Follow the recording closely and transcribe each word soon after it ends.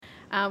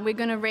We're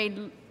going to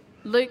read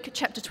Luke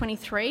chapter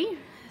 23,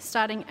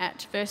 starting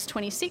at verse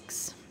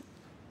 26.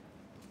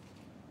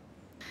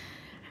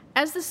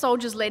 As the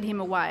soldiers led him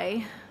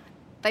away,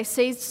 they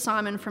seized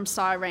Simon from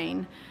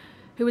Cyrene,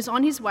 who was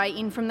on his way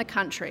in from the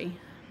country,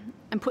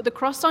 and put the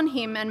cross on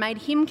him and made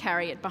him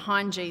carry it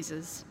behind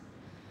Jesus.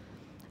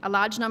 A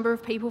large number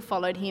of people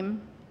followed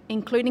him,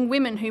 including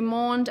women who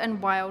mourned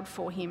and wailed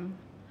for him.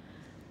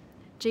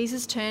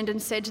 Jesus turned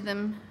and said to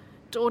them,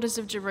 "Daughters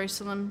of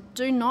Jerusalem,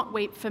 do not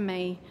weep for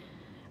me.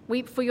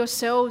 Weep for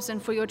yourselves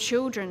and for your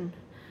children.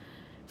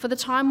 For the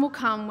time will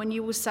come when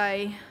you will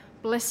say,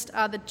 'Blessed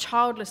are the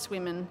childless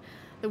women,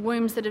 the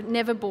wombs that have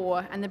never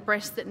bore, and the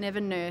breasts that never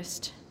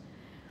nursed.'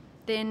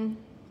 Then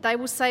they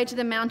will say to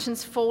the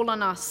mountains, 'Fall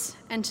on us,'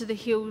 and to the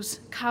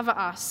hills, 'Cover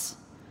us.'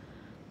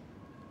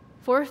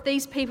 For if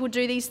these people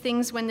do these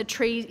things when the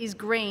tree is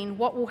green,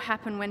 what will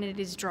happen when it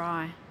is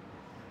dry?"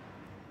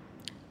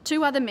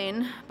 2 other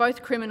men,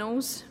 both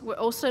criminals, were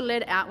also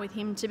led out with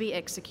him to be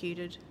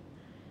executed.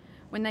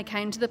 When they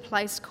came to the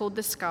place called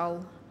the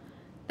Skull,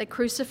 they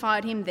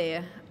crucified him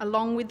there,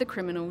 along with the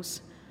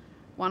criminals,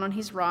 one on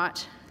his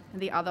right and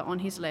the other on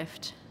his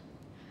left.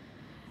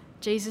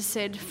 Jesus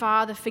said,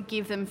 "Father,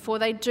 forgive them, for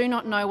they do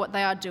not know what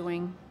they are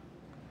doing."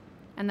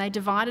 And they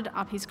divided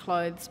up his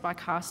clothes by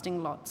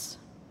casting lots.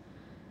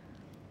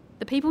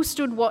 The people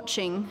stood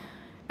watching,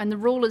 and the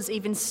rulers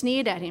even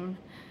sneered at him.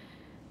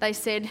 They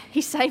said,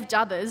 "He saved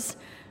others.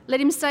 Let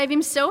him save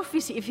himself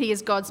if he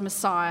is God's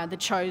Messiah, the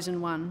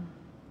chosen one."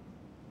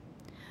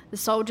 The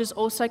soldiers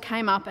also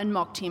came up and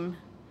mocked him.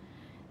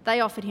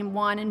 They offered him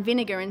wine and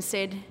vinegar and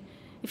said,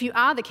 "If you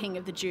are the king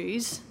of the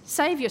Jews,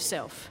 save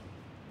yourself."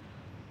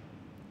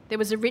 There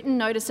was a written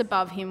notice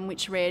above him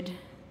which read,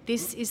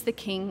 "This is the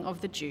King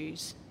of the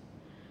Jews."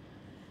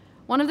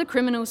 One of the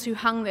criminals who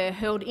hung there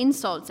hurled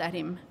insults at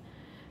him.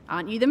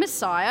 "Aren't you the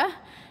Messiah?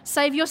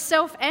 Save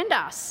yourself and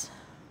us."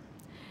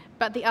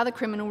 But the other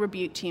criminal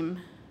rebuked him.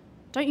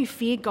 "Don't you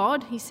fear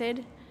God," he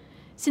said,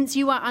 "since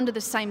you are under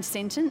the same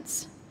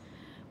sentence?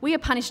 We are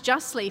punished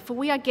justly, for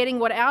we are getting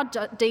what our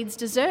deeds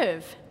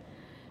deserve.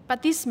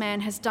 But this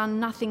man has done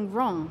nothing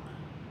wrong."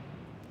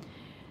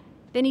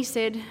 Then he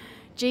said,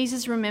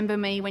 "Jesus, remember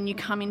me when you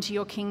come into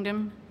your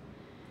kingdom."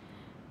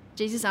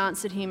 Jesus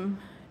answered him,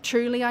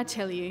 "Truly I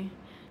tell you,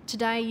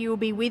 today you will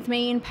be with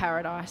me in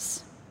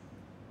paradise."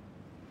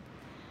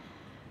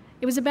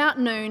 It was about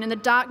noon, and the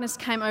darkness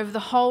came over the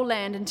whole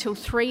land until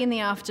 3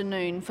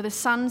 p.m, for the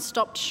sun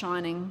stopped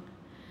shining,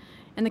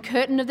 and the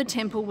curtain of the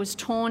temple was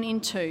torn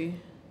in two.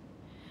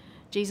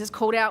 Jesus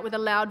called out with a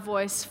loud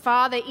voice,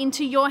 "Father,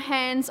 into your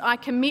hands I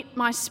commit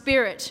my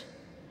spirit."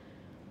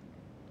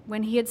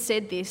 When he had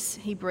said this,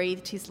 he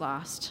breathed his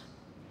last.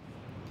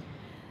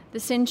 The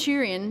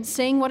centurion,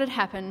 seeing what had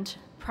happened,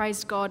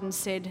 praised God and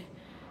said,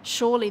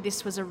 "Surely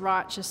this was a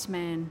righteous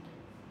man."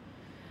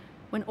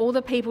 When all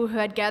the people who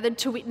had gathered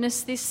to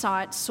witness this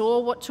sight saw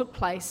what took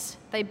place,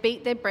 they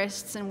beat their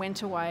breasts and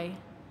went away.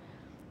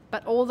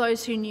 But all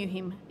those who knew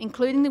him,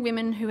 including the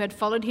women who had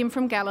followed him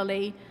from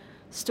Galilee,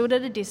 stood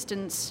at a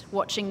distance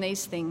watching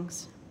these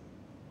things.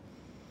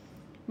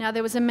 Now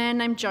there was a man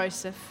named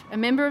Joseph, a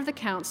member of the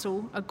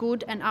council, a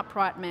good and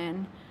upright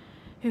man,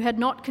 who had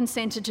not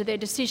consented to their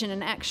decision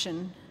and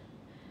action.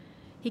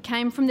 He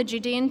came from the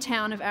Judean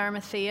town of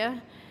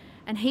Arimathea,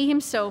 and he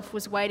himself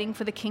was waiting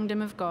for the kingdom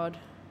of God.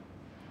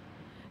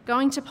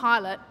 Going to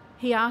Pilate,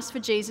 he asked for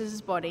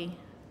Jesus' body.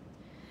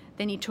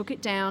 Then he took it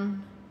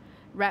down,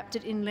 wrapped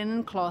it in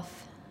linen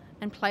cloth,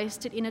 and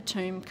placed it in a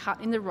tomb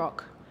cut in the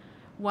rock,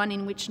 one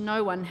in which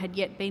no one had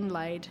yet been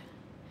laid.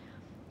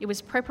 It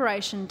was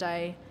preparation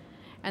day,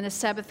 and the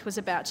Sabbath was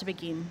about to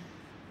begin.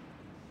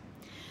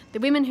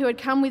 The women who had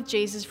come with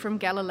Jesus from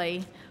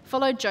Galilee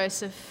followed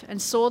Joseph and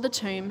saw the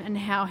tomb and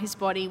how his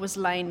body was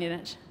laid in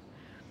it.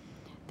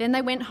 Then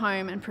they went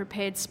home and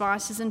prepared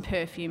spices and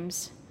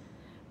perfumes,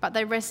 but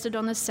they rested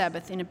on the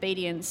Sabbath in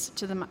obedience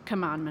to the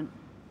commandment.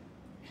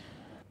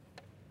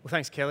 Well,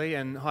 thanks, Kelly,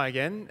 and hi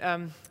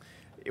again.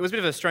 It was a bit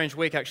of a strange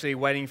week, actually,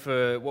 waiting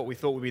for what we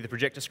thought would be the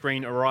projector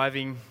screen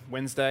arriving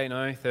Wednesday,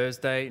 no.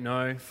 Thursday,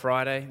 no.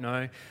 Friday,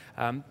 no.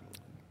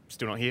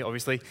 Still not here,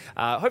 obviously.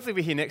 Hopefully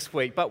we're here next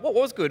week. But what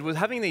was good was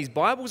having these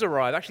Bibles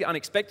arrive, actually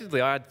unexpectedly.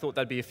 I had thought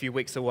they'd be a few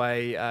weeks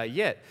away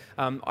yet.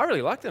 I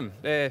really like them.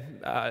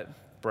 They're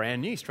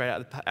brand new, straight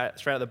out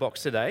of the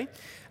box today.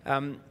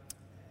 And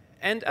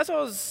as I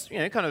was,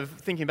 kind of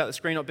thinking about the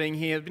screen not being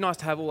here, it'd be nice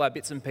to have all our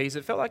bits and pieces.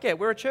 It felt like,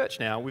 we're a church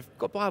now. We've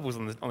got Bibles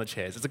on the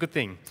chairs. It's a good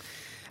thing.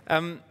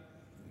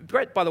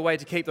 Great, by the way,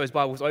 to keep those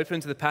Bibles open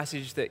to the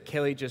passage that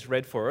Kelly just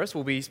read for us.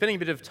 We'll be spending a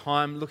bit of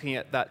time looking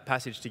at that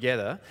passage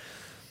together.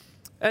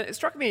 And it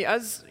struck me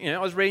as, I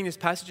was reading this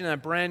passage in our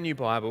brand new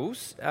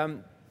Bibles.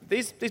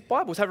 These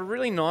Bibles have a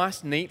really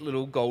nice, neat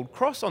little gold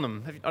cross on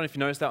them. I don't know if you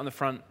noticed that on the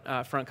front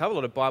cover. A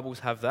lot of Bibles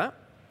have that.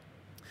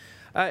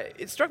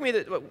 It struck me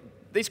that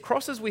these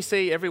crosses we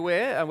see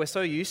everywhere, we're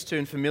so used to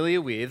and familiar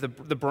with,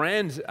 the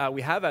brand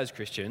we have as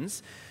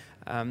Christians,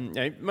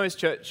 Most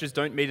churches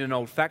don't meet in an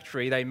old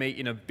factory. They meet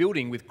in a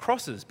building with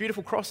crosses,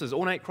 beautiful crosses,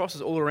 ornate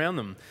crosses all around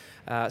them,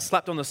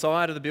 slapped on the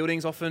side of the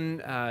buildings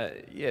often,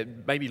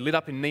 maybe lit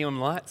up in neon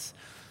lights.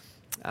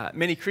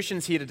 Many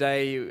Christians here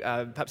today,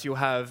 perhaps you'll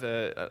have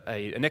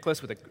a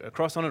necklace with a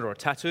cross on it or a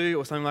tattoo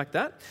or something like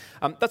that.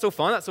 That's all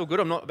fine, that's all good.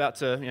 I'm not about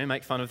to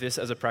make fun of this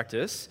as a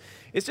practice.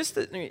 It's just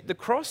that the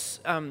cross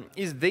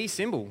is the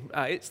symbol.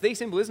 It's the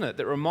symbol, isn't it,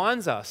 that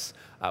reminds us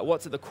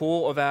what's at the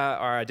core of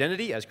our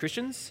identity as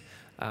Christians,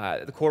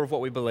 at the core of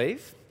what we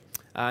believe.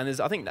 And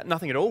there's, I think,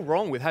 nothing at all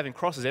wrong with having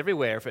crosses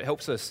everywhere if it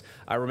helps us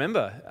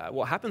remember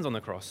what happens on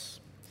the cross.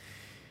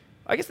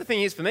 I guess the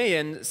thing is for me,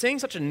 and seeing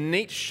such a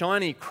neat,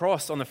 shiny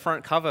cross on the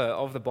front cover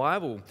of the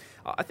Bible,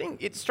 I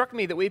think it struck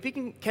me that we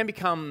can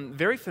become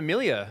very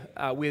familiar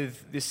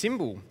with this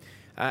symbol,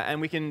 and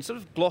we can sort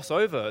of gloss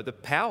over the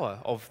power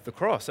of the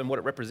cross and what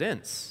it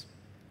represents.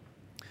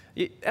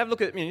 You have a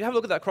look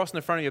at that cross in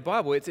the front of your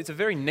Bible. It's a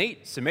very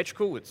neat,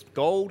 symmetrical. It's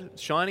gold,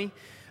 it's shiny.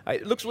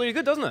 It looks really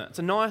good, doesn't it? It's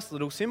a nice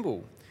little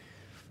symbol.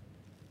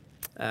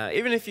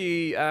 Even if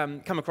you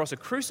come across a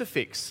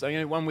crucifix,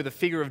 one with a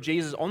figure of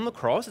Jesus on the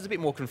cross, it's a bit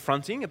more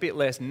confronting, a bit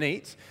less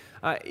neat.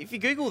 If you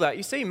Google that,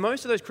 you see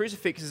most of those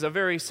crucifixes are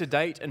very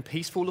sedate and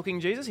peaceful looking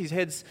Jesus. His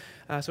head's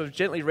sort of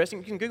gently resting.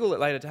 You can Google it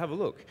later to have a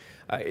look.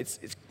 It's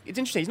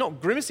interesting. He's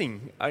not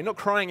grimacing, not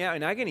crying out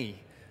in agony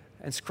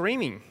and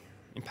screaming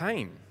in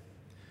pain.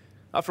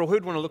 After all,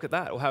 who'd want to look at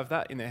that or have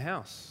that in their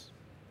house?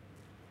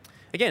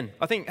 Again,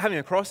 I think having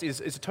a cross is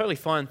a totally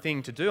fine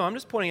thing to do. I'm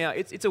just pointing out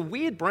it's a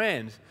weird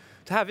brand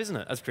to have, isn't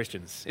it, as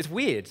Christians? It's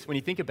weird when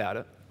you think about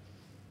it.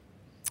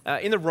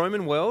 In the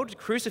Roman world,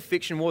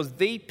 crucifixion was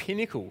the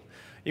pinnacle.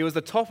 It was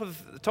the top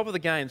of the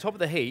game, top of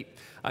the heap,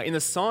 in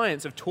the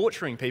science of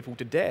torturing people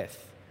to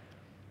death.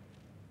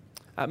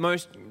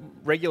 Most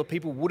regular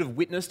people would have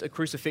witnessed a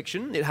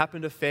crucifixion. It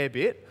happened a fair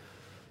bit.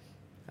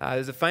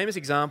 There's a famous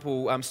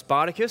example,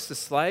 Spartacus, the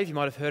slave, you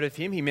might have heard of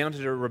him. He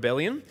mounted a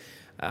rebellion.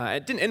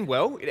 It didn't end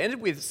well. It ended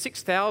with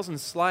 6,000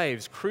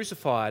 slaves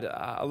crucified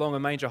along a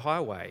major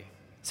highway.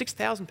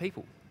 6,000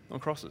 people on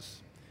crosses.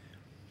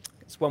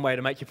 It's one way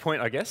to make your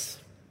point, I guess.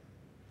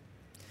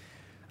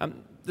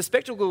 The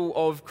spectacle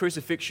of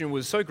crucifixion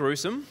was so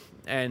gruesome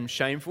and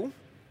shameful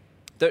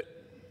that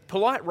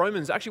polite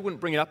Romans actually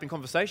wouldn't bring it up in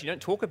conversation. You don't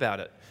talk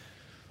about it.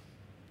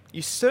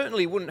 You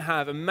certainly wouldn't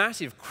have a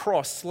massive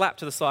cross slapped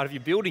to the side of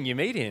your building you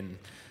meet in.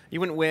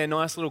 You wouldn't wear a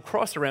nice little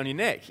cross around your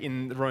neck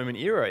in the Roman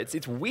era.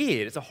 It's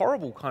weird. It's a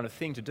horrible kind of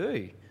thing to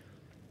do.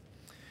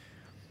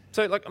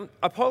 So, I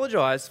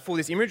apologise for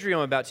this imagery I'm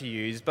about to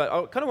use, but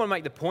I kind of want to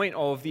make the point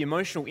of the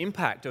emotional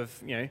impact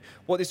of,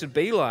 what this would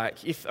be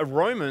like if a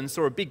Roman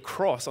saw a big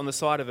cross on the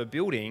side of a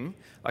building,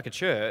 like a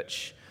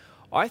church.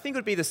 I think it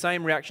would be the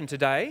same reaction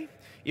today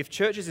if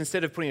churches,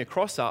 instead of putting a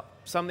cross up,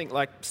 something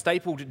like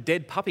stapled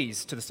dead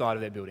puppies to the side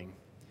of their building.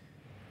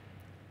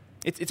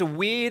 It's a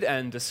weird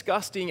and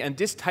disgusting and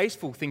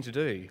distasteful thing to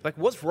do.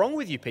 What's wrong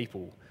with you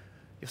people?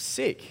 You're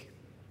sick.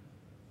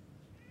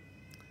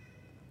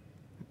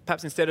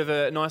 Perhaps instead of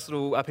a nice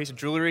little piece of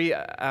jewellery,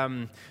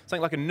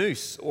 something like a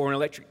noose or an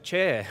electric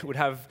chair would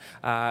have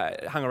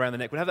hung around the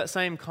neck, would have that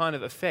same kind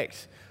of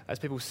effect as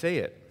people see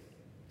it.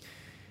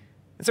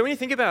 And so when you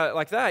think about it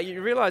like that, you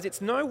realise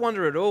it's no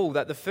wonder at all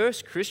that the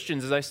first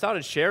Christians, as they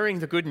started sharing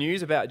the good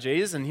news about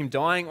Jesus and him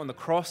dying on the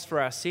cross for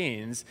our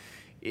sins,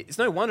 it's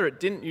no wonder it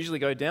didn't usually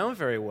go down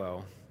very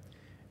well.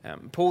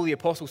 Paul the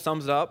Apostle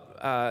sums it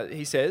up.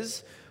 He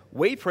says,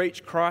 "We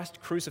preach Christ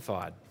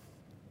crucified."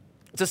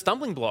 It's a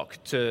stumbling block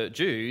to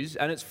Jews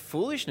and it's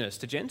foolishness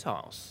to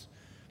Gentiles.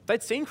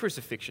 They'd seen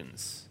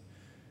crucifixions.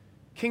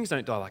 Kings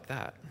don't die like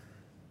that.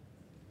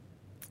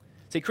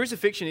 See,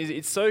 crucifixion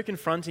it's so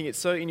confronting, it's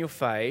so in your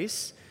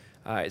face,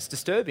 it's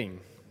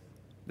disturbing.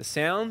 The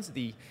sounds,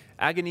 the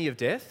agony of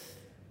death,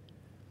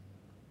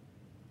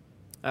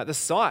 the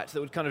sight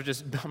that would kind of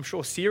just, I'm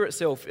sure, sear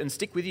itself and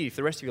stick with you for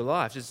the rest of your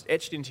life, just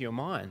etched into your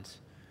mind.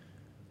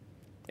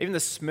 Even the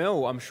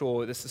smell, I'm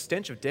sure, the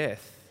stench of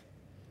death.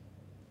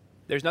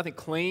 There's nothing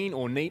clean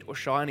or neat or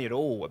shiny at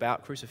all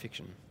about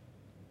crucifixion.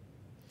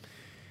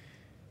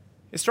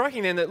 It's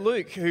striking then that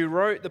Luke, who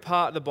wrote the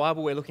part of the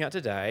Bible we're looking at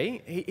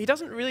today, he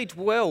doesn't really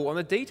dwell on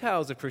the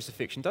details of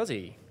crucifixion, does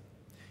he?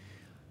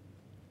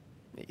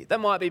 That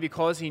might be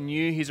because he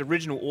knew his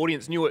original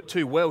audience knew it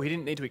too well. He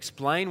didn't need to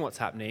explain what's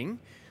happening.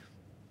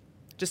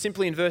 Just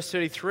simply in verse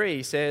 33,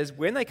 he says,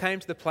 "When they came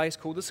to the place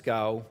called the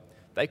Skull,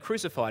 they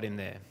crucified him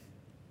there."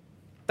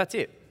 That's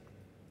it.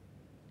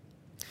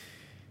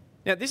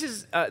 Now, this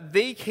is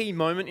the key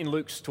moment in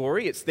Luke's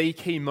story. It's the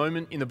key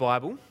moment in the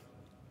Bible.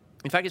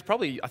 In fact, it's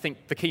probably, I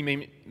think, the key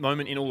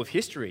moment in all of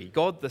history.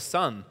 God the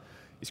Son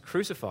is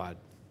crucified.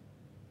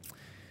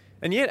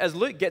 And yet, as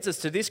Luke gets us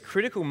to this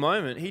critical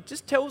moment, he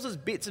just tells us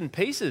bits and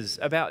pieces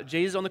about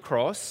Jesus on the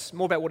cross,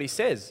 more about what he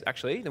says,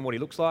 actually, than what he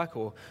looks like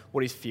or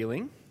what he's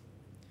feeling.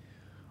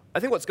 I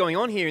think what's going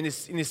on here in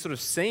this sort of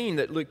scene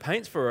that Luke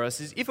paints for us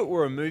is if it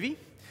were a movie,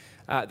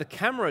 the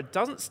camera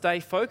doesn't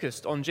stay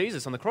focused on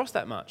Jesus on the cross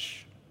that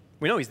much.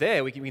 We know he's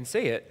there, we can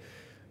see it,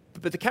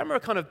 but the camera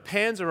kind of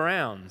pans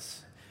around.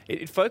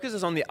 It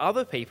focuses on the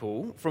other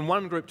people from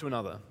one group to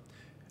another,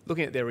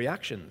 looking at their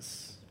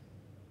reactions.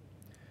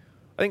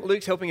 I think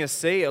Luke's helping us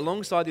see,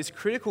 alongside this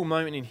critical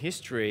moment in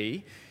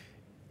history,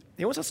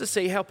 he wants us to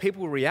see how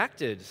people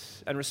reacted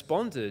and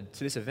responded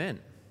to this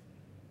event.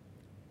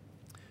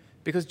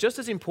 Because just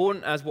as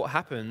important as what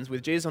happens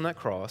with Jesus on that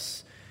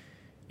cross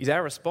is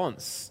our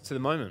response to the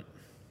moment.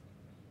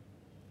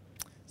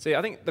 See,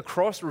 I think the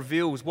cross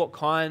reveals what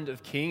kind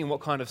of king and what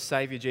kind of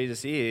saviour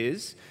Jesus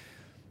is.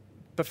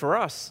 But for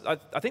us,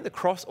 I think the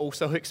cross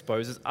also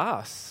exposes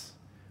us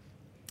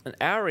and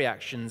our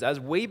reactions as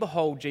we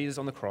behold Jesus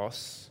on the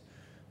cross.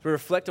 We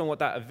reflect on what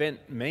that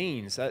event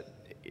means.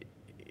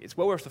 It's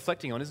well worth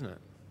reflecting on, isn't it?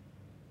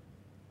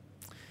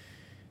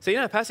 So in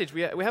our passage,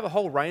 we have a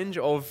whole range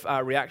of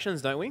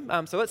reactions, don't we?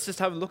 So let's just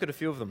have a look at a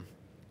few of them.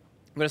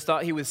 I'm going to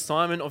start here with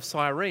Simon of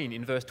Cyrene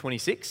in verse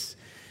 26.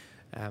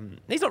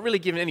 He's not really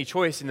given any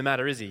choice in the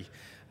matter, is he?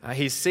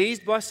 He's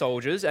seized by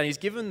soldiers and he's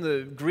given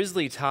the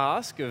grisly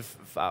task of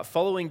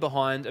following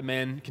behind a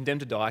man condemned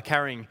to die,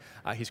 carrying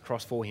his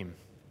cross for him.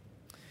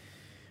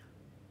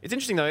 It's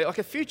interesting though, like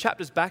a few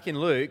chapters back in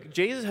Luke,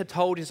 Jesus had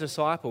told his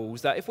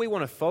disciples that if we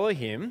want to follow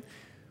him,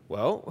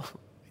 well,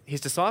 his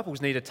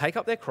disciples need to take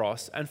up their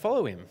cross and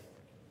follow him.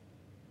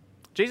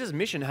 Jesus'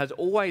 mission has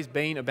always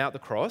been about the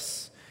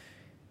cross,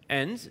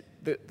 and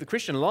the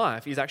Christian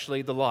life is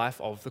actually the life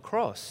of the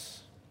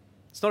cross.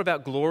 It's not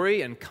about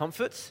glory and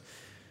comfort,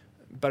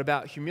 but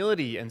about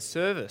humility and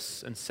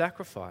service and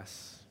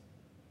sacrifice.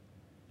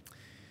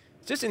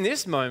 Just in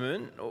this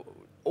moment,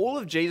 all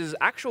of Jesus'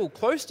 actual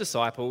close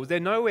disciples, they're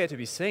nowhere to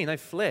be seen. They've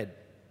fled.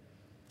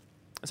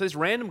 So this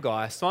random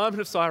guy, Simon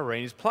of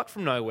Cyrene, is plucked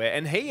from nowhere,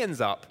 and he ends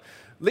up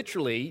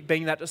literally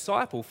being that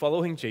disciple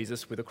following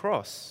Jesus with a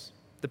cross.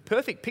 The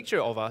perfect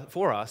picture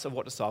for us of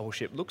what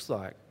discipleship looks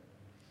like.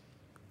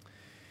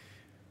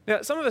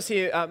 Now, some of us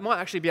here might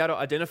actually be able to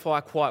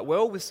identify quite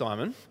well with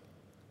Simon.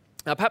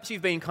 Perhaps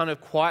you've been kind of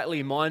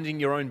quietly minding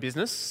your own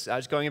business,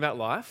 just going about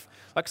life.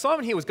 Like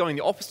Simon here was going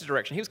the opposite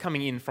direction. He was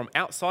coming in from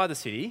outside the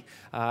city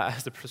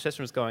as the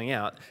procession was going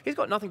out. He's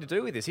got nothing to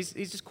do with this.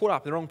 He's just caught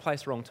up in the wrong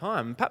place, wrong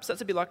time. Perhaps that's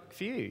a bit like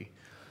for you.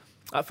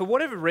 For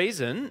whatever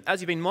reason,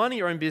 as you've been minding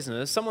your own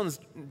business, someone's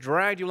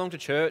dragged you along to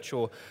church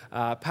or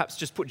perhaps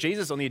just put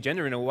Jesus on the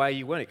agenda in a way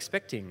you weren't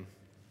expecting.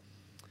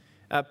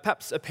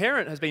 Perhaps a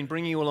parent has been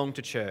bringing you along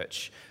to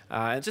church.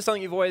 And it's just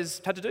something you've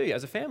always had to do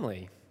as a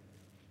family.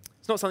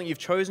 It's not something you've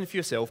chosen for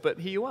yourself, but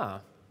here you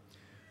are.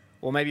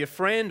 Or maybe a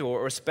friend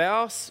or a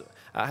spouse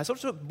has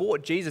sort of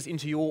brought Jesus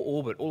into your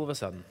orbit all of a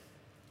sudden.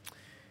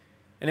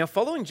 And now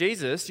following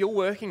Jesus, you're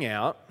working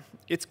out,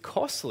 it's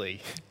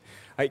costly.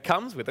 It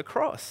comes with a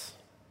cross.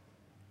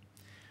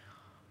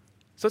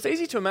 So it's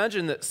easy to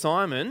imagine that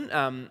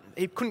Simon,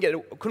 he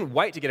couldn't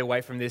wait to get away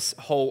from this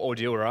whole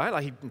ordeal, right?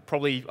 Like he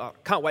probably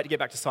can't wait to get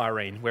back to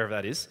Cyrene, wherever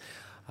that is.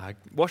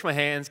 Wash my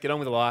hands, get on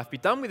with life, be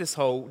done with this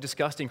whole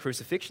disgusting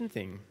crucifixion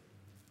thing.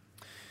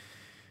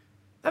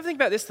 Have a think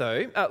about this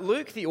though.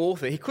 Luke, the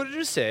author, he could have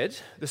just said,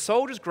 the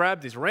soldiers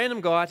grabbed this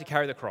random guy to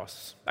carry the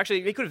cross.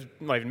 Actually, he could have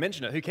not even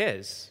mentioned it. Who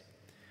cares?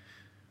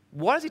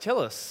 Why does he tell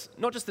us,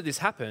 not just that this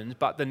happened,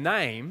 but the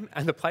name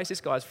and the place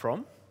this guy's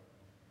from?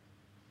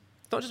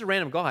 It's not just a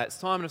random guy, it's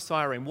Simon of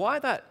Cyrene. Why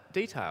that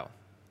detail?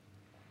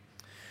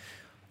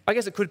 I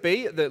guess it could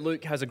be that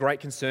Luke has a great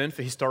concern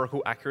for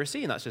historical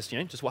accuracy, and that's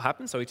just what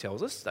happened, so he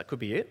tells us. That could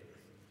be it.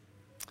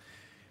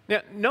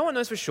 Now, no one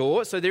knows for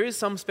sure, so there is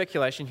some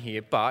speculation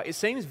here, but it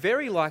seems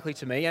very likely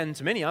to me and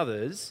to many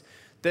others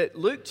that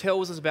Luke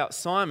tells us about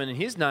Simon and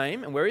his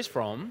name and where he's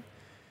from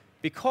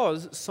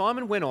because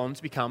Simon went on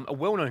to become a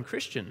well-known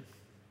Christian.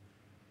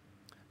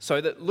 So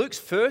that Luke's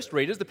first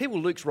readers, the people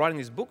Luke's writing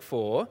this book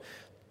for,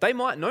 they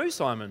might know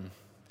Simon.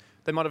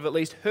 They might have at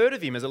least heard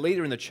of him as a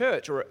leader in the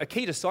church or a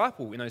key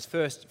disciple in those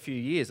first few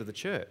years of the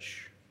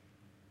church.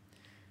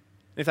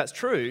 And if that's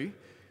true,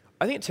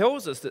 I think it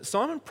tells us that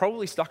Simon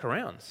probably stuck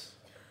around.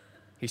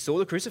 He saw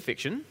the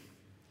crucifixion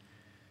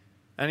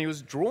and he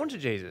was drawn to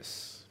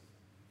Jesus,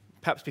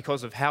 perhaps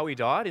because of how he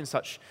died in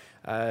such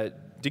a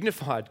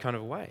dignified kind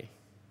of way.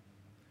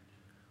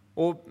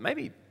 Or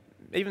maybe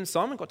even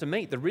Simon got to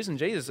meet the risen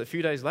Jesus a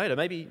few days later,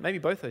 maybe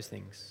both those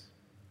things.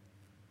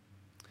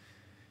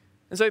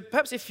 And so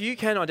perhaps if you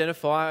can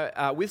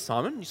identify with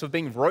Simon, you're sort of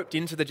being roped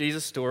into the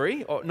Jesus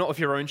story, or not of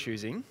your own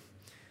choosing,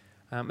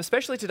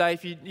 especially today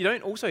if you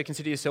don't also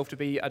consider yourself to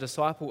be a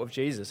disciple of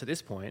Jesus at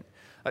this point.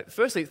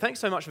 Firstly, thanks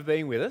so much for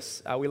being with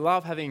us. We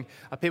love having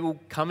people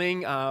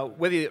coming,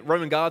 whether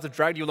Roman guards have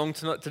dragged you along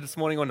to this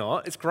morning or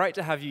not. It's great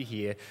to have you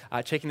here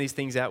checking these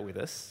things out with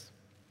us.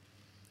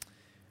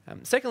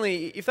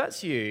 Secondly, if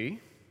that's you,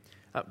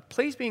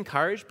 please be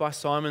encouraged by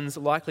Simon's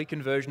likely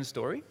conversion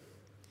story.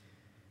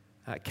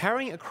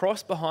 Carrying a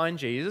cross behind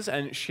Jesus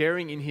and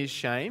sharing in his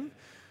shame,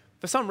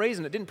 for some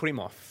reason it didn't put him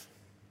off.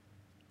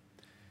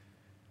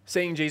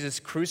 Seeing Jesus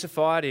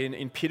crucified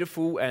in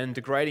pitiful and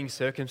degrading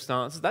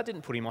circumstances, that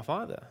didn't put him off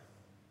either.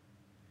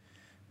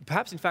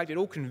 Perhaps, in fact, it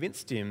all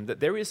convinced him that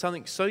there is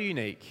something so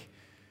unique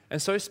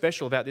and so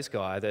special about this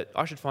guy that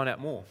I should find out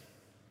more.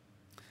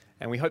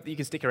 And we hope that you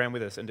can stick around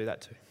with us and do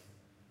that too.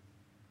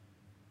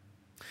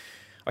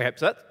 Okay,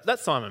 so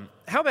that's Simon.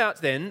 How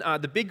about then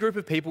the big group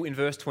of people in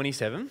verse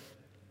 27,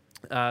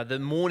 the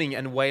mourning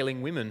and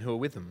wailing women who are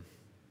with them?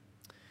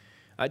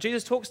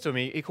 Jesus talks to them,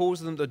 he calls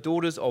them the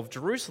daughters of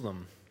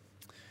Jerusalem.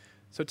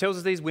 So it tells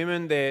us these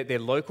women, they're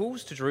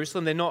locals to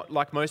Jerusalem. They're not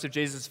like most of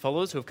Jesus'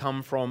 followers who have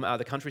come from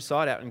the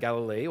countryside out in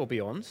Galilee or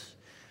beyond.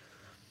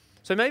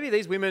 So maybe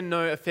these women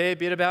know a fair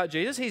bit about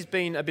Jesus. He's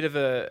been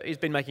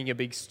making a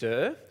big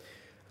stir.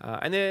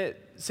 And they're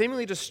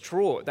seemingly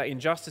distraught that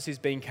injustice is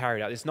being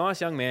carried out. This nice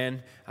young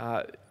man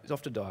is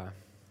off to die.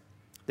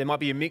 There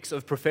might be a mix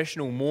of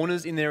professional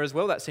mourners in there as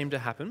well. That seemed to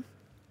happen.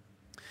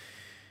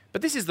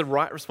 But this is the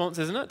right response,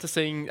 isn't it, to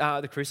seeing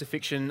the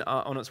crucifixion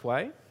on its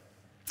way?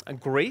 And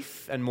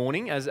grief and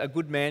mourning as a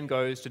good man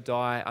goes to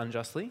die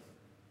unjustly.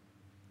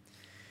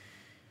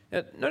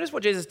 Now, notice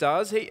what Jesus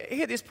does.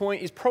 He at this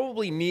point is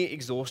probably near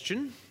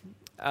exhaustion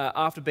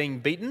after being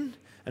beaten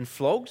and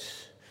flogged.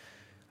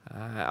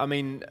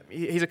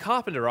 He's a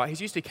carpenter, right?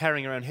 He's used to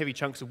carrying around heavy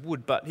chunks of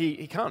wood, but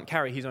he can't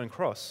carry his own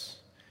cross.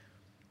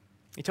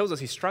 He tells us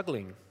he's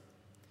struggling.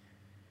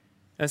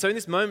 And so in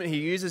this moment, he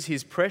uses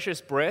his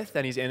precious breath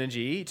and his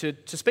energy to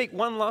speak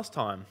one last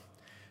time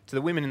to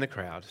the women in the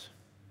crowd.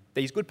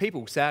 These good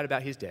people sad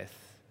about his death.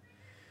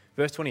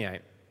 Verse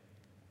 28.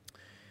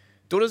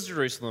 Daughters of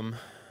Jerusalem,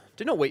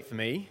 do not weep for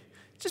me.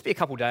 Just be a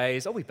couple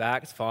days. I'll be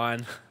back. It's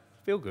fine.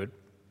 Feel good.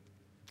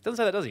 Doesn't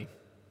say that, does he?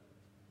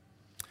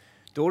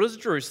 Daughters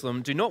of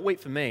Jerusalem, do not weep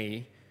for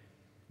me.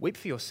 Weep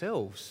for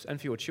yourselves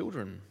and for your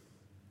children.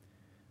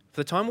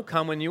 For the time will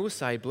come when you will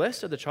say,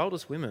 blessed are the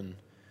childless women,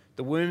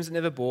 the wombs that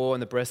never bore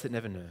and the breasts that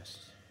never nursed.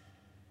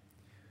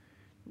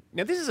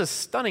 Now, this is a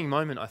stunning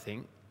moment, I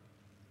think.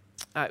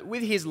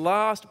 With his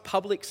last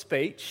public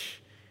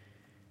speech,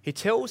 he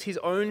tells his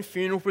own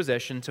funeral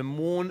procession to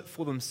mourn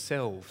for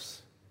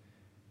themselves.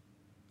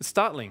 It's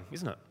startling,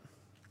 isn't it?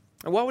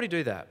 And why would he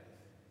do that?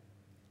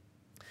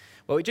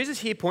 Well, Jesus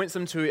here points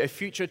them to a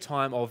future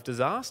time of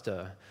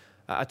disaster,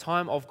 a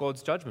time of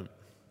God's judgment.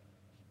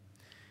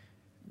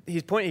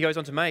 His point he goes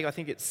on to make, I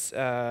think it's,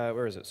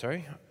 where is it?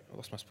 Sorry, I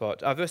lost my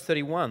spot. Verse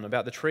 31,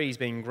 about the trees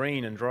being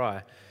green and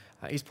dry.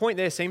 His point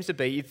there seems to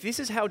be, if this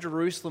is how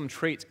Jerusalem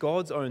treats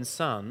God's own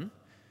son,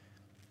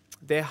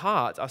 their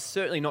hearts are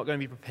certainly not going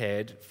to be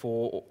prepared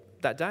for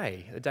that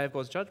day, the day of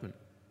God's judgment.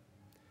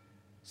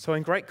 So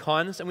in great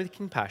kindness and with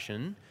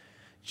compassion,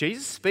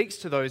 Jesus speaks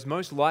to those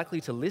most likely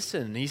to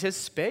listen. He says,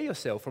 spare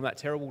yourself from that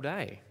terrible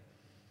day.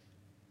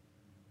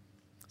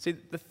 See,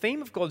 the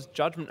theme of God's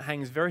judgment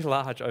hangs very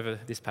large over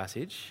this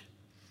passage.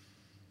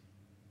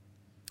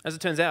 As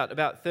it turns out,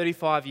 about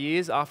 35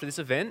 years after this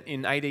event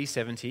in AD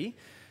 70,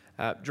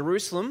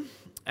 Jerusalem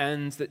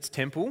and its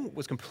temple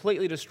was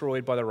completely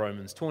destroyed by the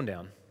Romans, torn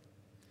down.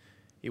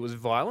 It was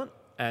violent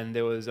and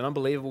there was an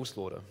unbelievable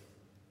slaughter.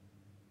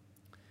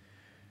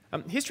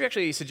 History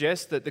actually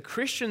suggests that the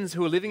Christians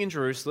who were living in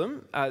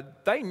Jerusalem,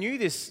 they knew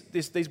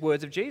these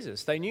words of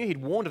Jesus. They knew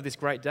he'd warned of this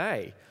great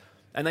day.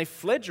 And they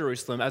fled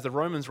Jerusalem as the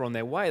Romans were on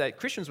their way.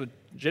 Christians were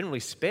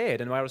generally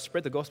spared and were able to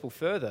spread the gospel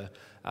further,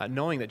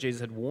 knowing that Jesus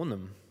had warned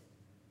them.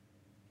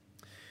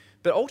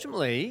 But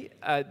ultimately,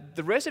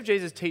 the rest of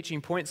Jesus'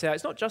 teaching points out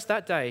it's not just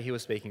that day he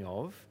was speaking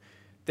of.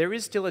 There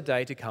is still a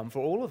day to come for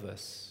all of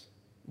us,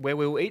 where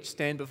we will each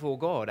stand before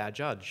God, our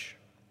judge.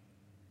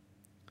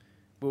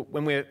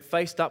 When we're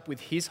faced up with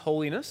his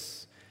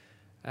holiness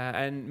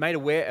and made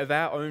aware of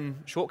our own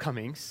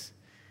shortcomings,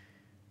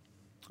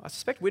 I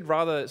suspect we'd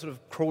rather sort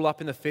of crawl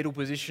up in the fetal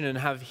position and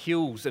have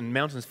hills and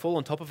mountains fall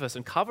on top of us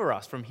and cover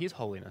us from his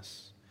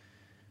holiness.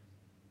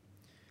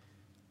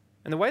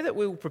 And the way that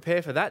we'll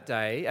prepare for that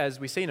day, as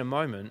we see in a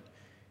moment,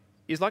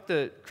 is like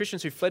the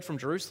Christians who fled from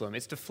Jerusalem.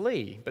 It's to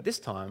flee, but this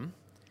time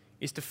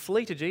is to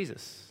flee to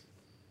Jesus.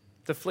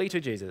 To flee to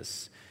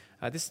Jesus.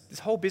 This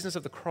whole business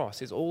of the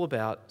cross is all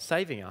about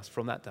saving us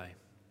from that day.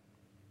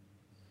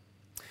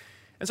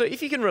 And so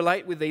if you can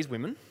relate with these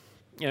women,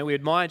 we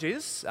admire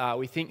Jesus,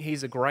 we think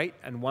he's a great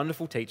and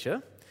wonderful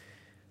teacher.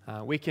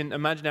 We can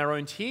imagine our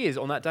own tears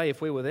on that day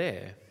if we were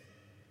there.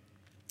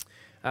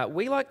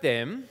 We, like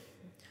them,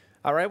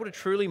 are able to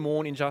truly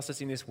mourn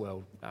injustice in this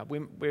world. I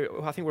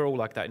think we're all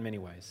like that in many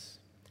ways.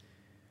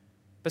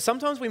 But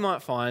sometimes we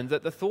might find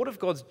that the thought of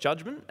God's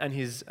judgment and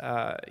his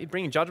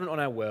bringing judgment on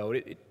our world,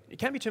 it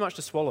can be too much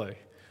to swallow.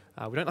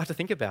 We don't like to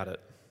think about it.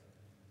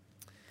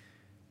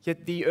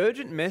 Yet the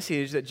urgent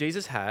message that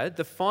Jesus had,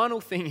 the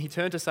final thing he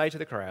turned to say to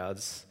the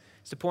crowds,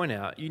 is to point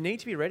out, you need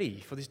to be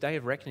ready for this day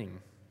of reckoning.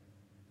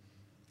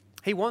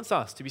 He wants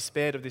us to be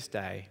spared of this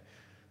day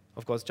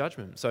of God's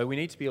judgment. So we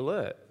need to be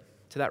alert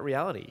to that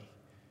reality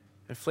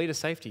and flee to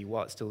safety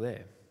while it's still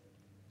there,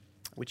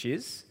 which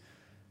is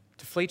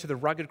to flee to the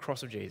rugged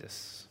cross of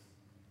Jesus.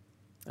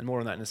 And more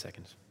on that in a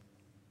second.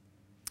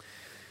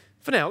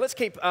 For now, let's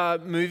keep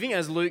moving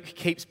as Luke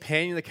keeps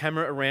panning the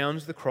camera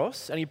around the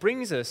cross, and he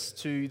brings us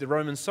to the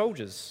Roman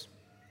soldiers.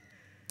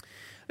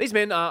 These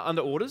men are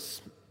under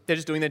orders. They're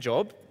just doing their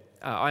job.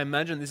 I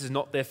imagine this is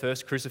not their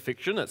first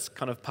crucifixion. It's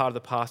kind of part of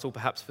the parcel,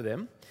 perhaps, for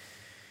them.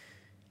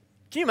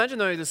 Can you imagine,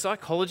 though, the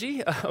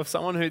psychology of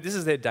someone who this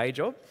is their day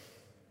job?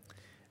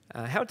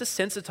 How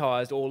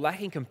desensitized or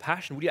lacking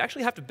compassion would you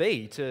actually have to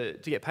be to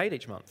get paid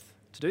each month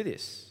to do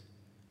this?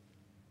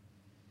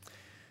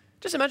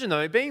 Just imagine,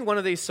 though, being one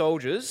of these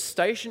soldiers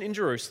stationed in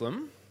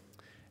Jerusalem,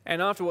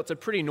 and after what's a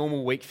pretty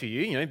normal week for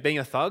you, being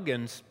a thug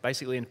and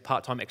basically a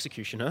part-time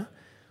executioner,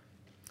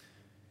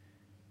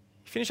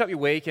 you finish up your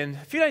week, and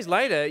a few days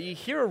later, you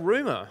hear a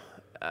rumour.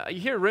 You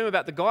hear a rumour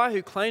about the guy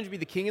who claimed to be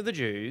the king of the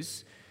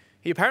Jews.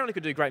 He apparently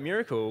could do great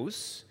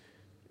miracles.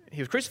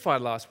 He was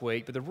crucified last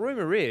week, but the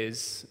rumour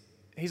is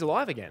he's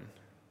alive again.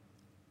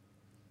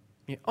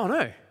 Oh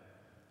no,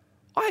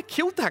 I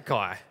killed that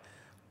guy.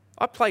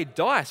 I played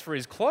dice for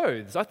his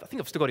clothes. I think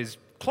I've still got his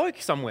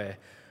cloak somewhere.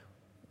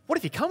 What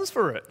if he comes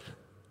for it?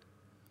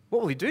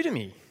 What will he do to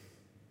me?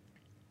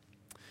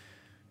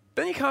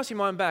 Then you cast your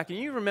mind back and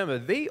you remember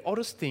the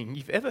oddest thing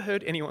you've ever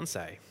heard anyone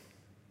say,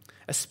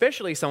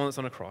 especially someone that's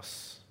on a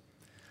cross.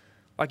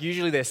 Like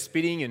usually they're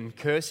spitting and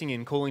cursing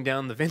and calling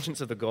down the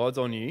vengeance of the gods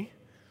on you.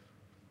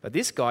 But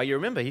this guy, you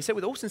remember, he said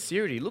with all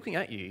sincerity, looking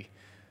at you,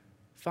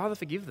 "Father,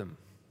 forgive them.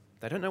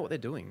 They don't know what they're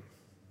doing."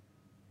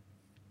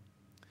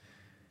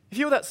 If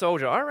you were that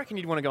soldier, I reckon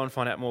you'd want to go and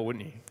find out more,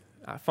 wouldn't you?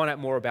 Find out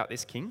more about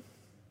this king.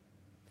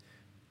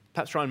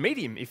 Perhaps try and meet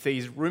him if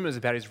these rumours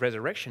about his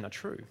resurrection are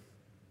true.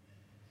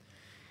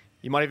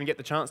 You might even get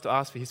the chance to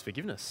ask for his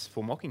forgiveness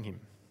for mocking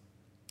him.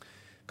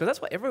 Because that's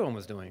what everyone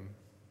was doing,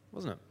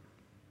 wasn't it?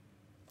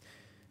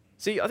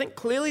 See, I think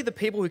clearly the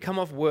people who come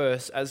off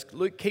worse, as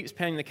Luke keeps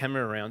panning the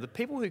camera around, the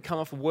people who come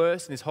off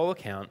worse in this whole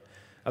account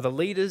are the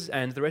leaders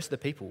and the rest of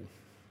the people.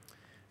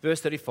 Verse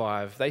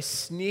 35, they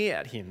sneer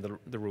at him,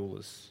 the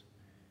rulers.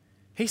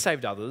 He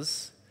saved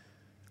others.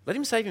 Let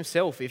him save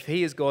himself if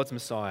he is God's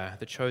Messiah,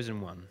 the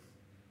chosen one.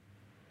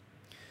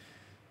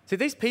 See,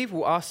 these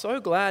people are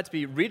so glad to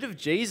be rid of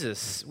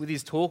Jesus with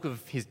his talk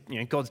of his,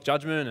 God's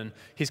judgment and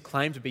his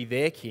claim to be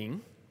their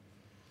king.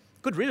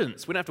 Good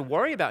riddance. We don't have to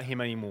worry about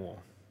him anymore.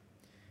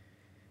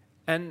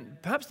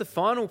 And perhaps the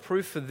final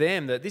proof for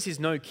them that this is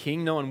no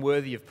king, no one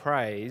worthy of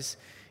praise,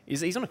 is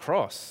that he's on a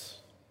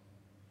cross.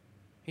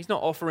 He's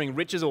not offering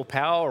riches or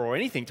power or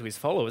anything to his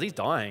followers. He's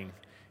dying.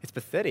 It's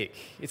pathetic.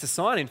 It's a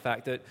sign, in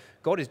fact, that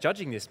God is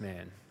judging this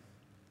man.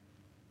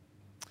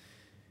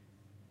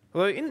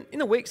 Although in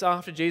the weeks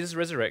after Jesus'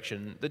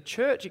 resurrection, the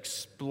church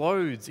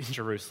explodes in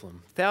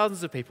Jerusalem.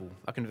 Thousands of people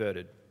are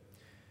converted.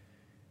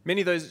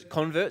 Many of those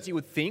converts, you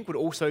would think, would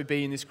also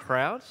be in this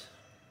crowd,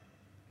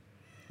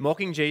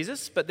 mocking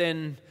Jesus, but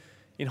then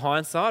in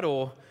hindsight,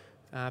 or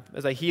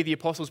as they hear the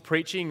apostles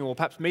preaching, or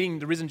perhaps meeting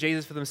the risen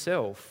Jesus for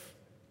themselves,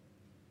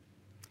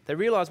 they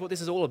realise what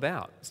this is all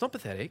about. It's not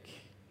pathetic.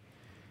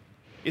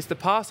 It's the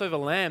Passover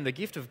lamb, the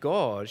gift of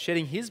God,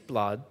 shedding his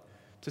blood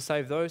to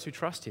save those who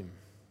trust him.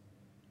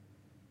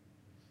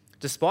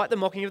 Despite the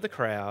mocking of the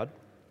crowd,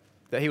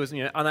 that he was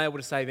unable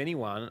to save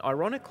anyone,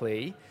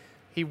 ironically,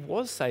 he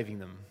was saving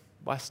them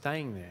by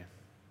staying there.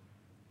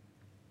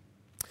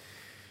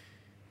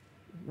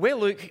 Where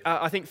Luke,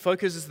 I think,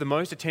 focuses the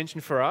most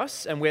attention for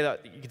us, and where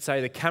you could say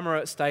the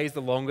camera stays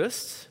the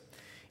longest,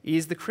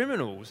 is the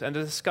criminals and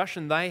the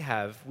discussion they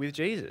have with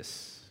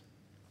Jesus.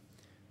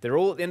 They're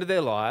all at the end of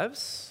their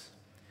lives,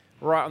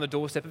 right on the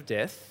doorstep of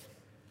death.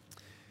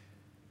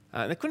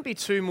 There couldn't be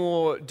two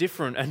more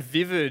different and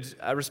vivid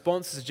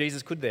responses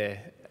Jesus could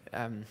there.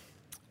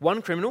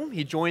 One criminal,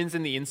 he joins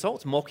in the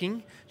insults,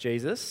 mocking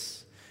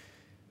Jesus,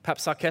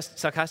 perhaps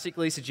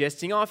sarcastically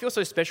suggesting, "Oh, if you're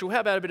so special, how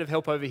about a bit of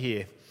help over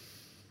here?"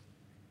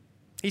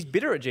 He's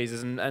bitter at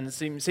Jesus and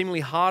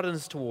seemingly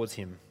hardens towards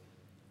him.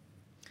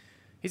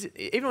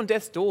 Even on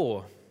death's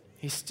door,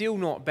 he's still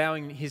not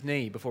bowing his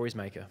knee before his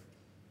maker.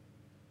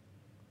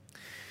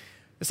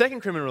 The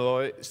second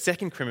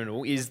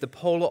criminal is the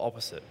polar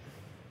opposite.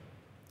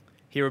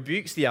 He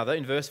rebukes the other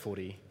in verse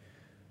 40.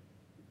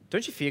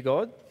 "Don't you fear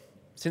God,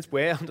 since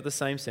we're under the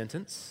same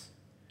sentence?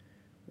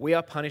 We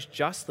are punished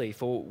justly,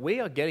 for we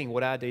are getting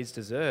what our deeds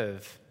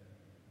deserve."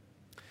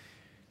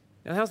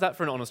 Now, how's that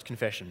for an honest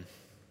confession?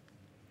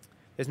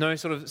 There's no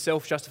sort of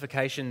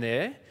self-justification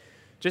there,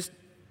 just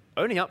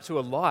owning up to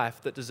a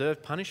life that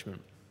deserved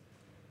punishment.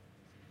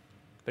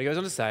 But he goes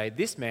on to say,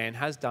 this man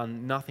has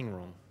done nothing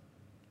wrong.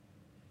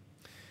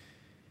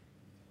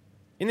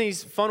 In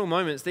these final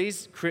moments,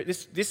 these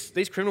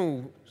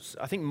criminals,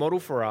 I think, model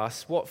for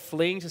us what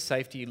fleeing to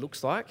safety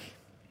looks like,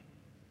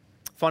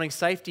 finding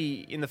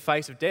safety in the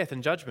face of death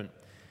and judgment.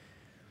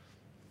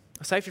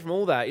 Safety from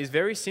all that is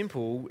very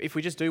simple if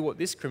we just do what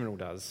this criminal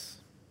does.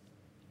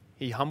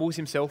 He humbles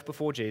himself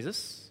before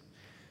Jesus,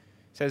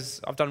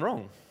 says, "I've done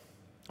wrong.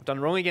 I've done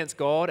wrong against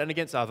God and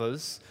against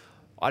others.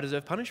 I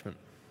deserve punishment."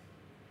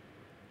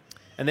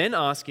 And then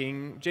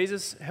asking,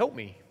 "Jesus, help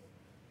me."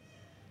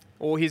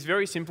 Or his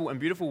very simple and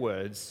beautiful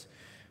words,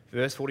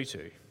 verse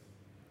 42.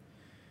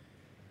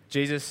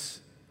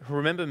 "Jesus,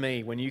 remember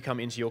me when you come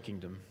into your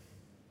kingdom."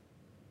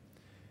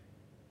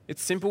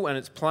 It's simple and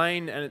it's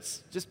plain and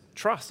it's just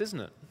trust, isn't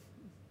it?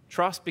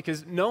 Trust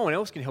because no one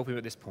else can help him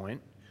at this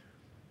point.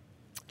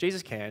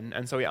 Jesus can,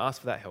 and so he asks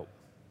for that help.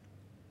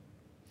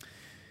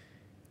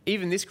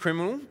 Even this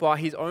criminal, by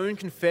his own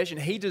confession,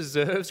 he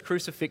deserves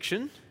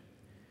crucifixion.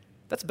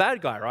 That's a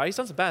bad guy, right? He's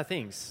done some bad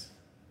things.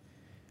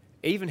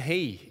 Even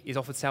he is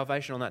offered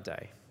salvation on that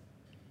day.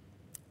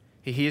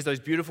 He hears those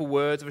beautiful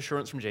words of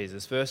assurance from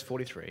Jesus, verse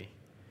 43.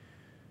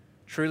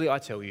 Truly I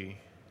tell you,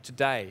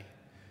 today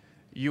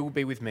you will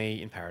be with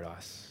me in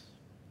paradise.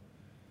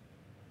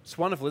 It's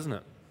wonderful, isn't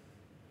it?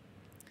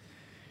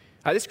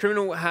 This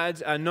criminal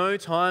had no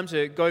time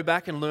to go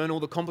back and learn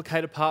all the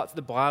complicated parts of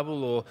the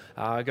Bible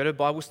or go to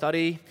Bible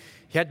study.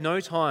 He had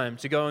no time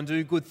to go and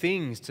do good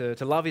things,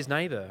 to love his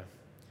neighbour.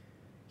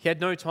 He had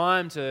no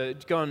time to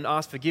go and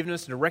ask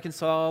forgiveness and to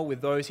reconcile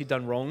with those he'd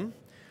done wrong.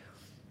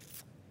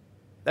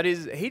 That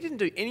is, he didn't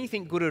do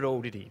anything good at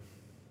all, did he?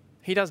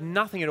 He does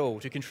nothing at all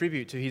to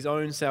contribute to his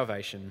own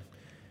salvation.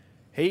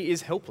 He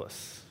is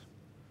helpless,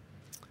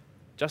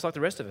 just like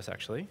the rest of us,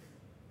 actually.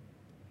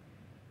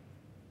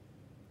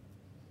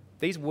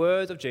 These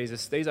words of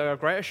Jesus, these are a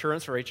great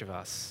assurance for each of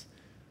us.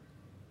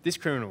 This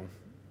criminal,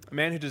 a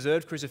man who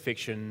deserved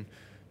crucifixion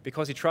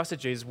because he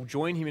trusted Jesus, will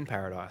join him in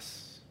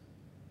paradise.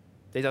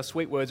 These are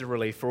sweet words of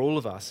relief for all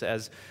of us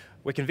as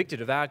we're convicted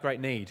of our great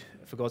need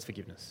for God's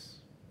forgiveness.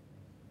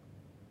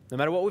 No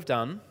matter what we've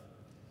done,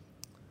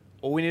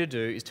 all we need to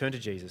do is turn to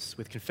Jesus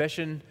with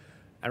confession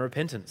and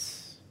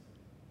repentance.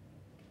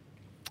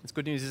 It's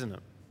good news, isn't it?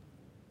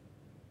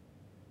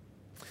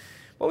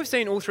 What we've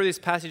seen all through this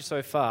passage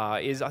so far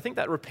is, I think,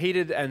 that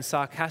repeated and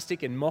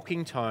sarcastic and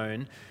mocking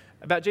tone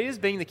about Jesus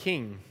being the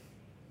king,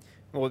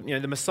 or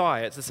the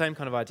Messiah. It's the same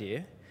kind of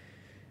idea.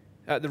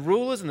 The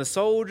rulers and the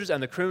soldiers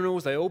and the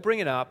criminals, they all bring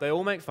it up, they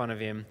all make fun of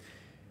him,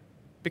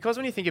 because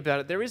when you think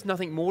about it, there is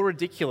nothing more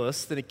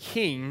ridiculous than a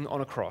king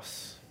on a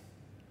cross.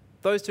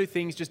 Those two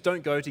things just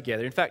don't go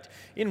together. In fact,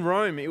 in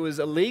Rome, it was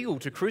illegal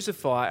to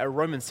crucify a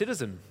Roman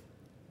citizen.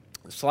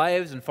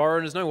 Slaves and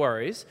foreigners, no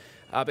worries,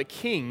 but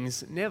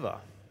kings, never.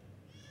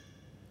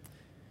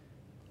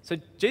 So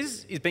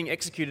Jesus is being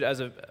executed as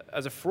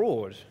a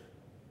fraud,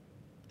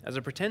 as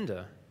a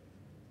pretender.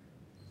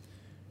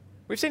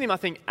 We've seen him, I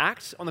think,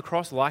 act on the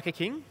cross like a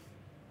king.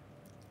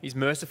 He's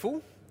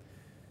merciful,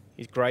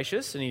 he's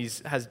gracious, and he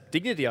has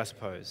dignity, I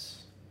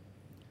suppose.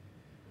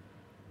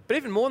 But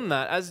even more than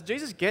that, as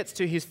Jesus gets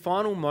to his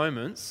final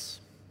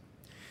moments,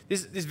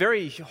 this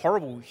very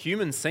horrible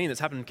human scene that's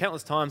happened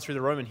countless times through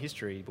the Roman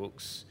history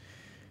books,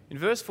 in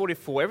verse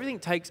 44, everything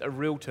takes a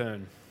real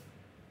turn.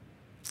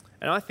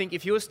 And I think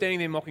if you were standing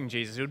there mocking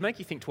Jesus, it would make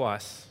you think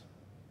twice.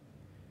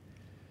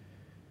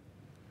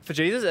 For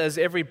Jesus, as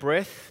every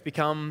breath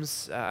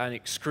becomes an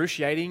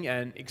excruciating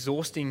and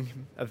exhausting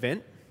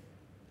event,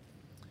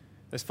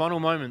 those final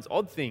moments,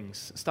 odd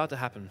things start to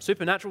happen,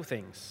 supernatural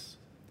things.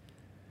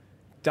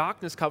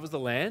 Darkness covers the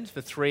land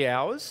for 3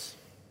 hours.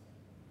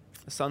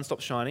 The sun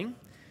stops shining.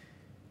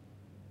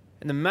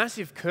 And the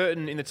massive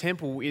curtain in the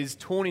temple is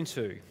torn in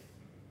two,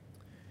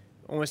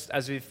 almost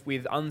as if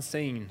with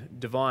unseen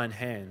divine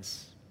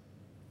hands.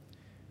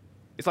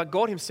 It's like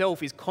God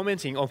himself is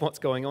commenting on what's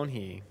going on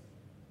here.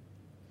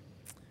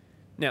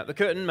 Now, the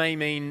curtain may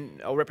mean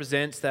or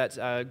represent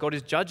that God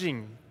is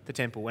judging the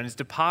temple and is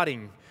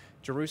departing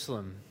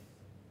Jerusalem.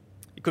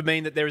 It could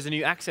mean that there is a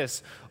new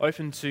access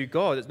open to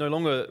God that no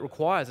longer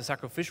requires a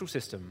sacrificial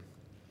system.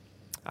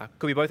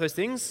 Could be both those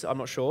things, I'm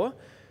not sure.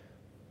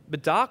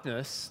 But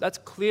darkness, that's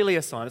clearly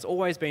a sign, it's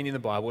always been in the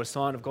Bible, a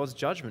sign of God's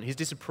judgment, his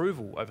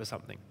disapproval over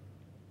something.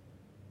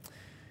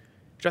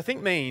 Which I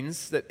think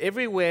means that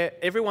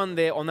everyone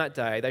there on that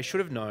day, they should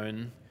have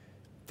known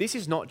this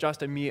is not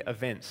just a mere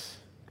event.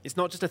 It's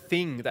not just a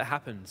thing that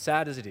happened,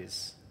 sad as it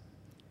is.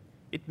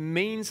 It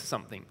means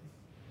something.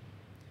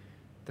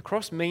 The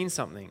cross means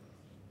something.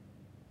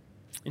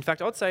 In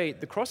fact, I'd say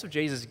the cross of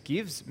Jesus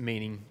gives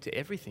meaning to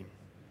everything.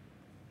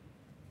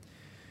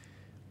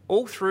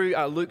 All through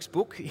Luke's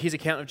book, his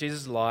account of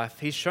Jesus' life,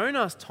 he's shown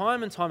us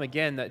time and time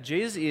again that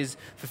Jesus is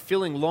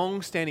fulfilling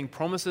long-standing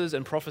promises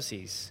and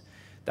prophecies,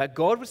 that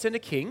God would send a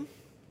king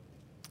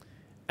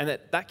and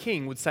that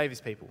king would save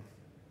his people.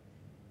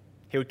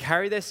 He would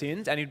carry their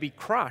sins and he'd be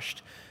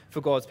crushed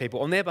for God's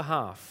people on their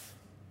behalf.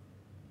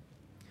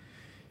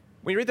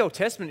 When you read the Old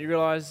Testament, you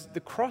realize the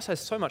cross has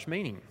so much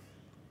meaning.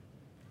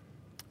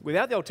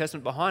 Without the Old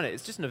Testament behind it,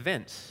 it's just an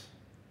event.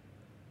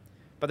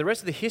 But the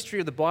rest of the history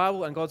of the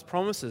Bible and God's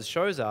promises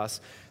shows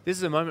us this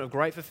is a moment of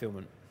great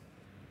fulfillment.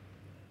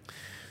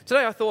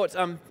 Today I thought,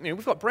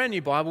 we've got brand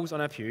new Bibles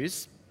on our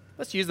pews.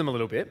 Let's use them a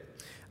little bit.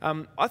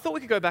 I thought we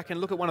could go back and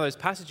look at one of those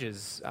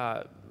passages,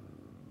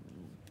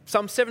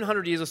 some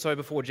 700 years or so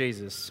before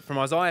Jesus, from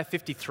Isaiah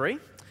 53.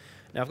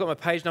 Now, I've got my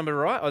page number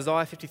right.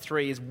 Isaiah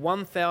 53 is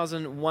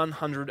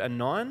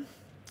 1109.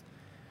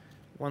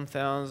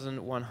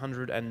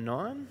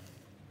 1109.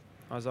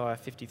 Isaiah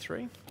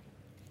 53.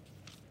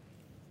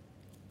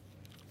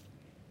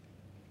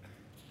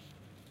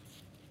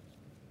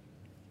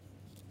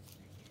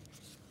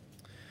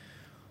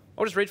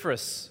 I'll just read for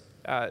us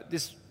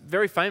this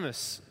very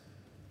famous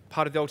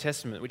part of the Old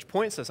Testament, which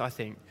points us, I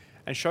think,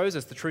 and shows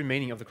us the true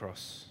meaning of the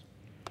cross.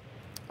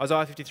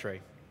 Isaiah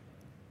 53.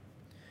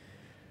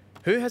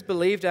 Who has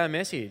believed our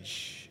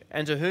message,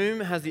 and to whom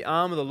has the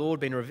arm of the Lord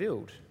been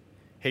revealed?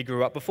 He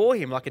grew up before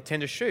him like a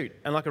tender shoot,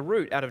 and like a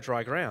root out of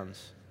dry ground.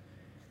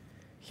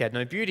 He had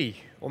no beauty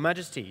or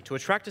majesty to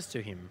attract us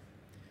to him,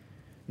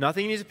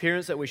 nothing in his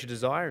appearance that we should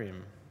desire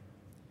him.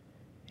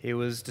 He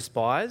was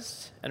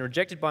despised and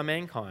rejected by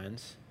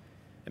mankind,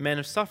 a man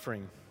of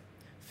suffering,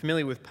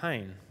 familiar with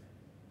pain.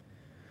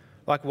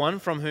 Like one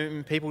from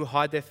whom people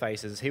hide their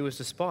faces, he was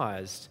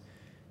despised,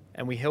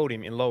 and we held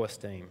him in low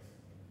esteem.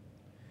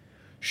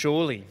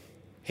 Surely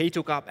he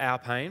took up our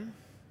pain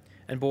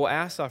and bore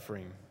our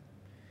suffering,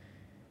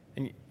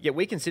 and yet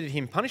we considered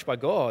him punished by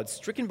God,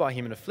 stricken by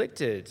him and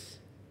afflicted.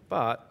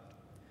 But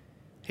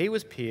he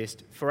was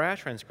pierced for our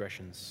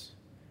transgressions.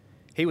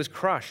 He was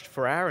crushed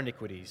for our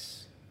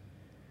iniquities.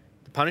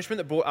 The punishment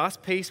that brought us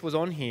peace was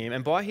on him,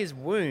 and by his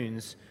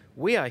wounds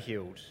we are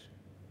healed.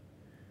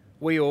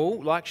 We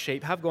all, like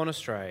sheep, have gone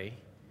astray.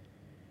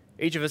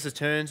 Each of us has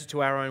turned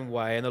to our own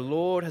way, and the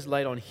Lord has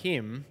laid on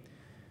him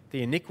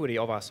the iniquity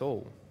of us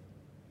all.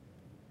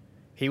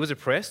 He was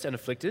oppressed and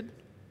afflicted,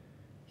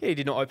 yet he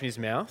did not open his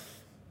mouth.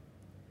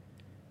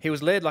 He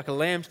was led like a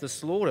lamb to the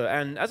slaughter,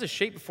 and as a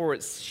sheep before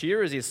its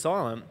shearers is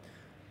silent,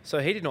 so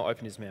he did not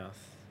open his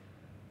mouth.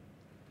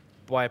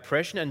 By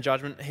oppression and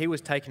judgment he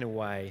was taken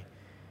away,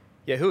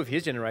 yet who of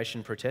his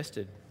generation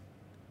protested?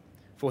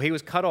 For he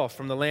was cut off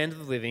from the land of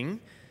the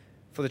living.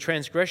 For the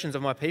transgressions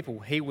of my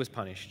people he was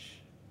punished.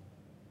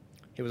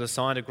 He was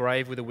assigned a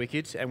grave with the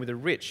wicked and with the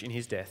rich in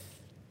his death,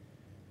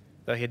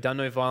 though he had done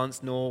no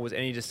violence, nor was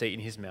any deceit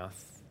in his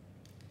mouth.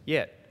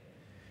 Yet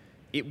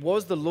it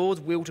was the Lord's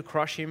will to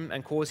crush him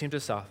and cause him to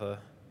suffer.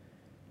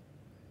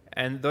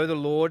 And though the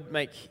Lord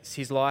makes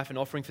his life an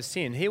offering for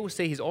sin, he will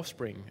see his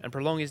offspring and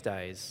prolong his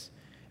days,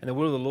 and the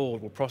will of the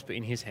Lord will prosper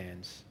in his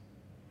hands.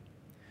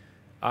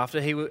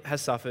 After he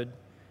has suffered,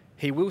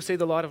 he will see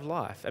the light of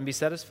life and be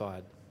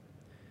satisfied.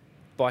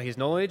 By his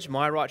knowledge,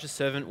 my righteous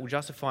servant will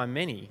justify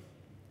many,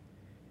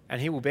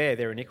 and he will bear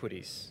their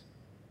iniquities.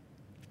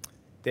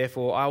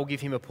 Therefore, I will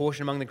give him a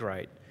portion among the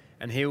great,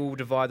 and he will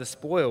divide the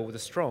spoil with the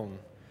strong,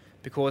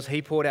 because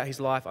he poured out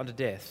his life unto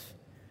death,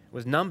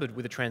 was numbered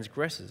with the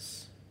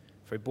transgressors,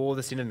 for he bore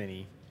the sin of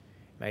many,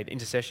 made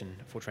intercession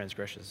for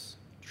transgressors.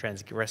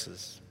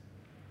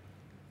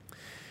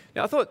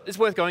 Now, I thought it's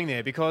worth going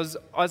there because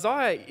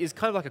Isaiah is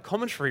kind of like a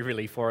commentary,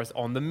 really, for us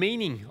on the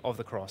meaning of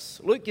the cross.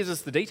 Luke gives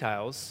us the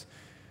details.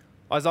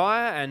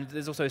 Isaiah, and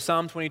there's also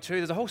Psalm 22,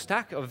 there's a whole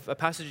stack of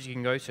passages you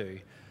can go to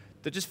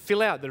that just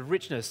fill out the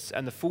richness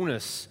and the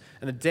fullness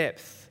and the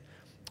depth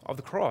of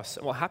the cross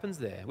and what happens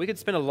there. We could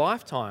spend a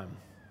lifetime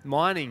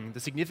mining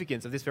the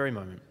significance of this very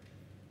moment.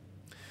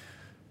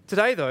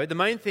 Today, though, the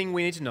main thing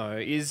we need to know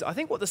is, I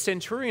think, what the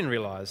centurion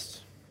realized,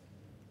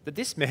 that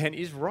this man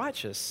is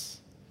righteous.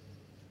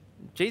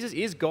 Jesus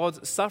is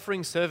God's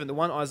suffering servant, the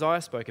one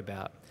Isaiah spoke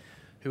about,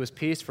 who was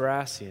pierced for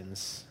our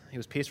sins. He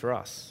was pierced for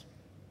us.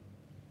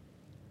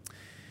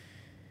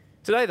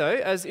 Today, though,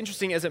 as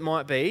interesting as it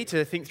might be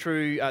to think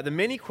through the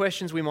many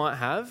questions we might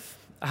have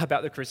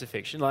about the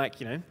crucifixion, like,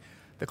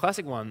 the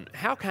classic one,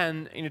 how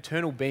can an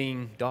eternal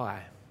being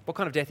die? What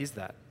kind of death is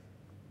that?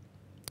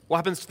 What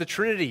happens to the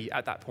Trinity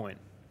at that point?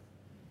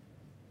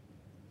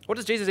 What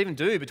does Jesus even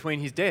do between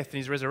his death and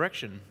his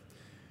resurrection?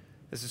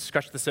 Let's just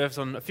scratch the surface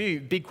on a few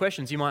big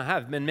questions you might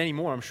have, and many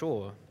more, I'm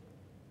sure.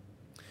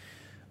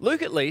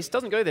 Luke, at least,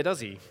 doesn't go there, does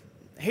he?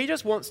 He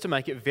just wants to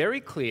make it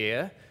very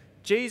clear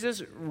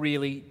Jesus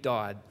really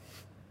died.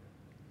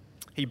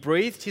 He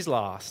breathed his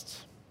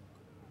last.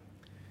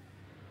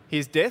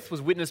 His death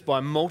was witnessed by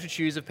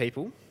multitudes of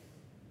people.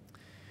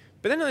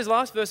 But then in those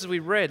last verses we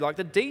read, like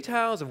the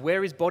details of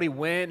where his body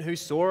went, who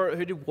saw it,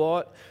 who did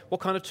what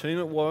kind of tomb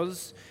it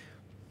was.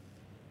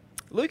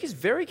 Luke is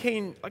very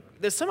keen,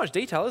 there's so much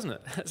detail, isn't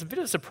it? It's a bit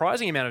of a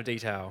surprising amount of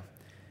detail.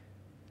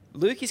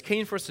 Luke is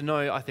keen for us to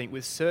know, I think,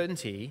 with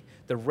certainty,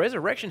 the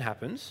resurrection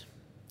happened.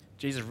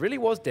 Jesus really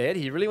was dead.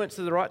 He really went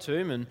to the right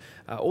tomb, and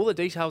all the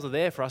details are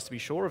there for us to be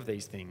sure of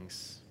these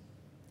things.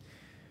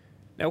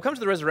 Now, we'll come to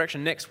the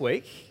resurrection next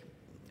week,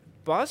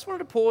 but I just wanted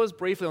to pause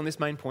briefly on this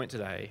main point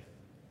today.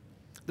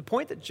 The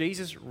point that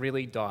Jesus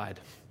really died.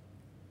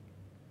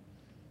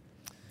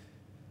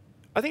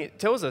 I think it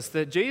tells us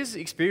that Jesus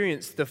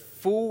experienced the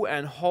full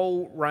and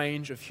whole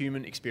range of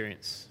human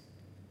experience.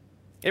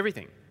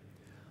 Everything.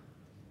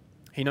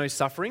 He knows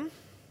suffering.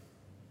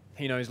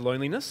 He knows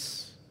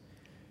loneliness.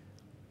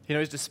 He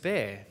knows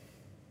despair.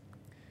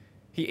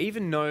 He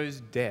even knows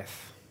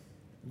death,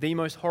 the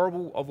most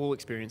horrible of all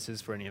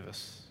experiences for any of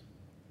us.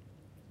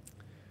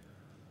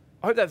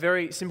 I hope that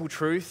very simple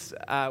truth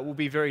will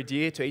be very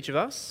dear to each of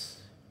us.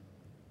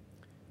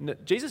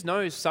 Jesus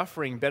knows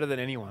suffering better than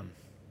anyone.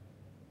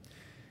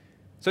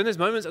 So in those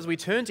moments as we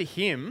turn to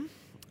him,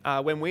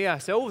 when we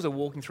ourselves are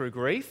walking through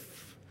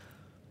grief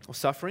or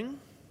suffering,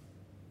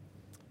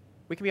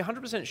 we can be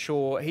 100%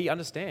 sure he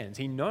understands,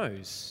 he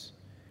knows,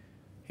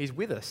 he's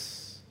with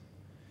us,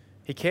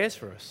 he cares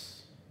for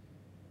us.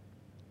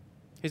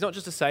 He's not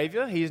just a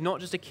saviour, he is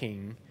not just a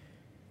king,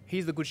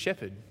 he's the good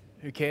shepherd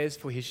who cares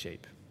for his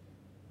sheep.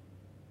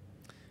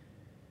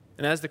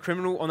 And as the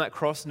criminal on that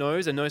cross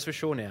knows and knows for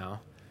sure now,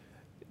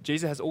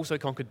 Jesus has also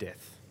conquered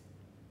death.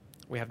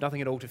 We have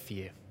nothing at all to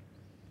fear.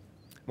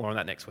 More on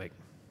that next week.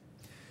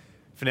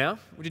 For now,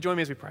 would you join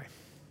me as we pray?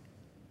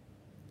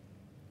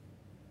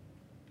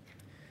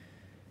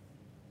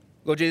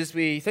 Lord Jesus,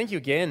 we thank you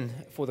again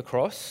for the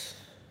cross,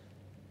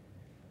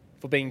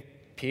 for being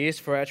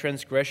pierced for our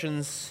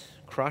transgressions,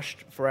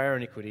 crushed for our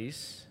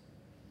iniquities,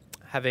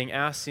 having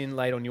our sin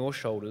laid on your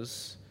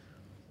shoulders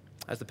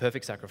as the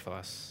perfect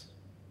sacrifice.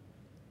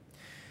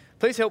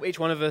 Please help each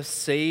one of us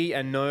see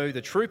and know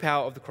the true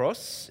power of the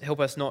cross. Help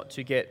us not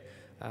to get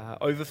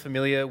over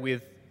familiar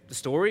with the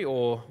story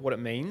or what it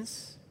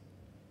means.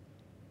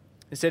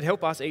 Instead,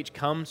 help us each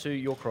come to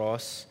your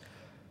cross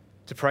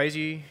to praise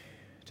you,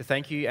 to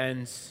thank you,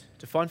 and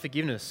to find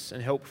forgiveness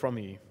and help from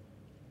you.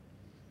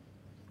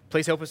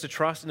 Please help us to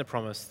trust in the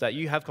promise that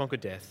you have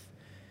conquered death,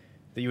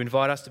 that you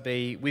invite us to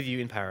be with you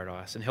in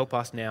paradise, and help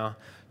us now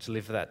to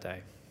live for that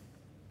day.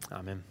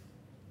 Amen.